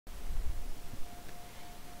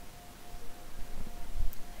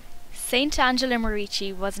Saint Angela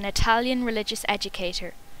Merici was an Italian religious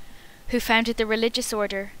educator who founded the religious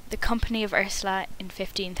order, the Company of Ursula, in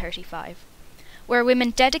 1535, where women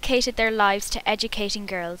dedicated their lives to educating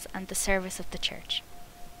girls and the service of the Church.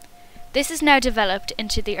 This is now developed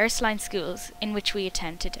into the Ursuline schools in which we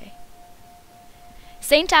attend today.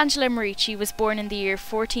 Saint Angela Merici was born in the year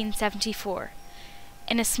 1474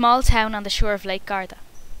 in a small town on the shore of Lake Garda.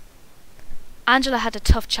 Angela had a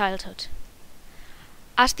tough childhood.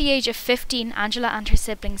 At the age of 15, Angela and her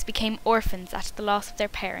siblings became orphans at the loss of their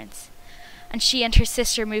parents, and she and her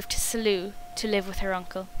sister moved to Sligo to live with her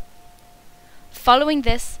uncle. Following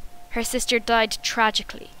this, her sister died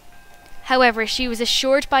tragically. However, she was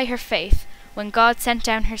assured by her faith when God sent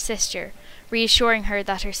down her sister, reassuring her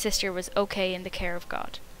that her sister was okay in the care of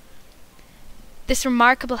God. This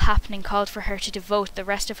remarkable happening called for her to devote the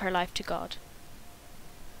rest of her life to God.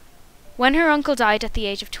 When her uncle died at the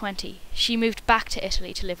age of 20, she moved back to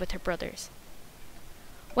Italy to live with her brothers.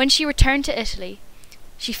 When she returned to Italy,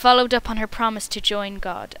 she followed up on her promise to join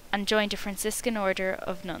God and joined a Franciscan order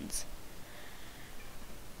of nuns.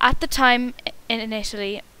 At the time in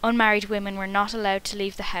Italy, unmarried women were not allowed to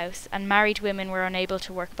leave the house, and married women were unable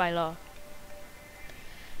to work by law.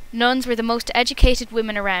 Nuns were the most educated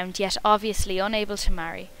women around, yet obviously unable to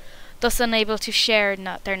marry, thus unable to share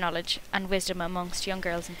their knowledge and wisdom amongst young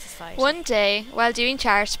girls in society. One day, while doing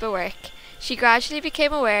charitable work, she gradually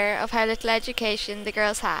became aware of how little education the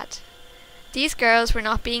girls had. These girls were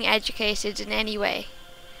not being educated in any way.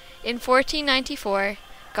 In 1494,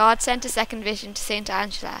 God sent a second vision to Saint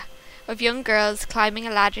Angela of young girls climbing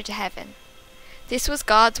a ladder to heaven. This was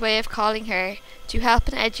God's way of calling her to help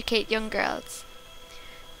and educate young girls.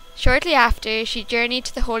 Shortly after, she journeyed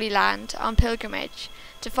to the Holy Land on pilgrimage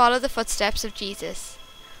to follow the footsteps of Jesus.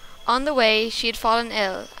 On the way, she had fallen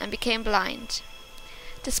ill and became blind.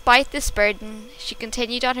 Despite this burden, she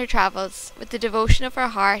continued on her travels with the devotion of her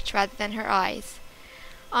heart rather than her eyes.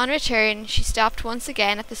 On return, she stopped once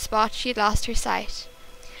again at the spot she had lost her sight.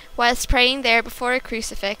 Whilst praying there before a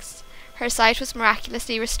crucifix, her sight was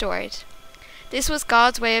miraculously restored. This was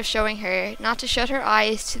God's way of showing her not to shut her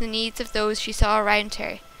eyes to the needs of those she saw around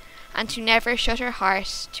her, and to never shut her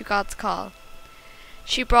heart to God's call.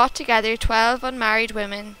 She brought together 12 unmarried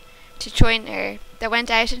women to join her that went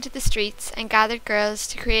out into the streets and gathered girls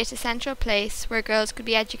to create a central place where girls could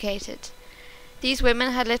be educated. These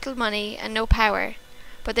women had little money and no power,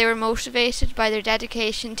 but they were motivated by their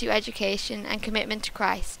dedication to education and commitment to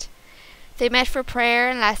Christ. They met for prayer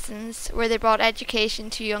and lessons where they brought education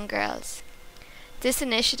to young girls. This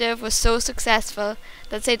initiative was so successful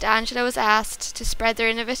that St. Angela was asked to spread their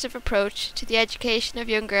innovative approach to the education of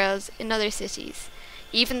young girls in other cities.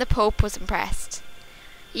 Even the Pope was impressed.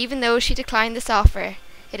 Even though she declined this offer,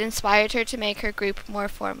 it inspired her to make her group more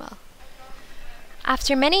formal.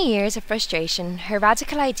 After many years of frustration, her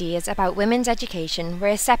radical ideas about women's education were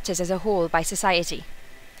accepted as a whole by society.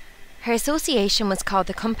 Her association was called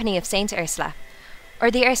the Company of St. Ursula,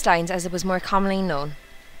 or the Ursulines as it was more commonly known.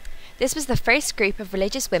 This was the first group of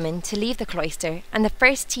religious women to leave the cloister and the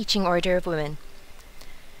first teaching order of women.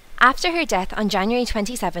 After her death on January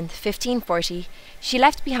 27, 1540, she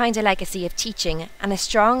left behind a legacy of teaching and a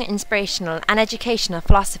strong inspirational and educational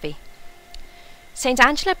philosophy. St.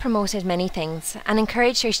 Angela promoted many things and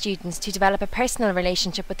encouraged her students to develop a personal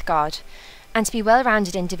relationship with God and to be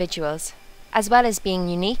well-rounded individuals, as well as being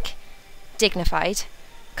unique, dignified,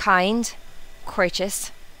 kind,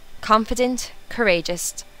 courteous, confident,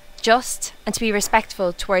 courageous, just, and to be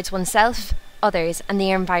respectful towards oneself, others, and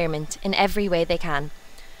the environment in every way they can.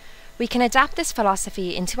 We can adapt this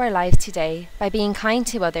philosophy into our lives today by being kind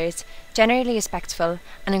to others, generally respectful,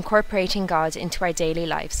 and incorporating God into our daily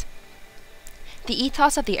lives. The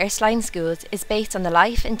ethos of the Ursuline schools is based on the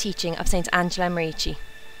life and teaching of St. Angela Merici.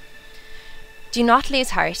 Do not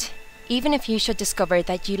lose heart, even if you should discover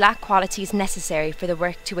that you lack qualities necessary for the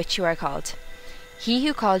work to which you are called. He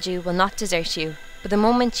who called you will not desert you, but the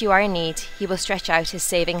moment you are in need, he will stretch out his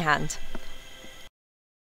saving hand.